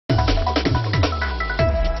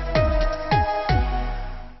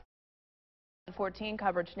14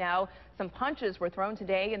 coverage now. Some punches were thrown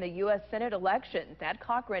today in the U.S. Senate election. Thad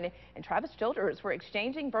Cochran and Travis Childers were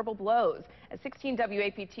exchanging verbal blows. As 16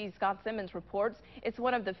 WAPT Scott Simmons reports, it's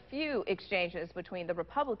one of the few exchanges between the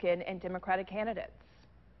Republican and Democratic candidates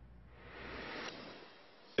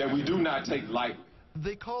that we do not take lightly.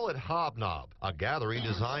 They call it Hob Nob, a gathering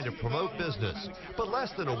designed to promote business. But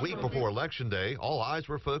less than a week before Election Day, all eyes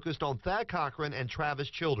were focused on Thad Cochran and Travis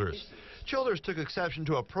Childers. Childers took exception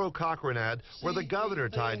to a pro-Cochran ad where the governor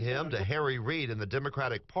tied him to Harry Reid in the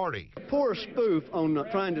Democratic Party. Poor spoof on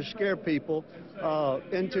trying to scare people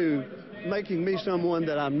into making me someone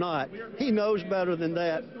that I'm not. He knows better than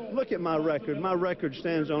that. Look at my record. My record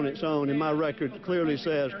stands on its own, and my record clearly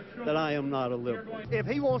says that I am not a liberal. If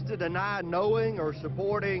he wants to deny knowing or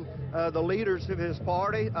supporting the leaders of his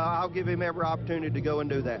party, I'll give him every opportunity to go and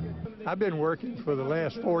do that. I've been working for the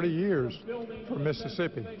last 40 years for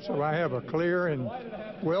Mississippi, so I have a clear and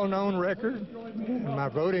well-known record, and my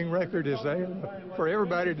voting record is there for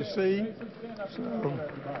everybody to see. So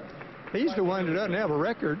he's the one that doesn't have a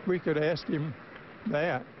record. We could ask him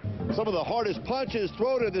that. Some of the hardest punches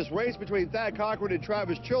thrown in this race between Thad Cochran and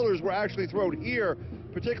Travis Childers were actually thrown here,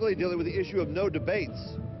 particularly dealing with the issue of no debates.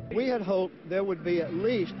 We had hoped there would be at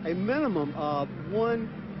least a minimum of one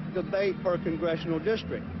debate per congressional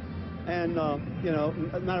district. And, you know,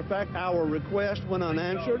 as a matter of fact, our request went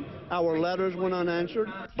unanswered. Our letters went unanswered.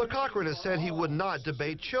 But Cochran has said he would not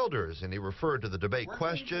debate Childers, and he referred to the debate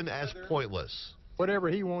question as pointless. Whatever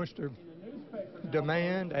he wants to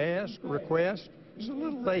demand, ask, request, is a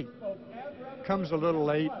little late. Comes a little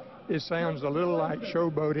late. It sounds a little like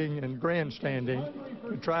showboating and grandstanding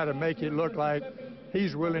to try to make it look like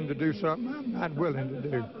he's willing to do something I'm not willing to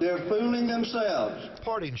do. They're fooling themselves.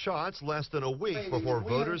 Parting shots less than a week before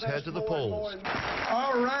voters head to the polls.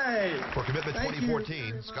 All right. For Commitment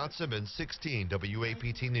 2014, Scott Simmons, 16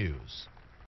 WAPT News.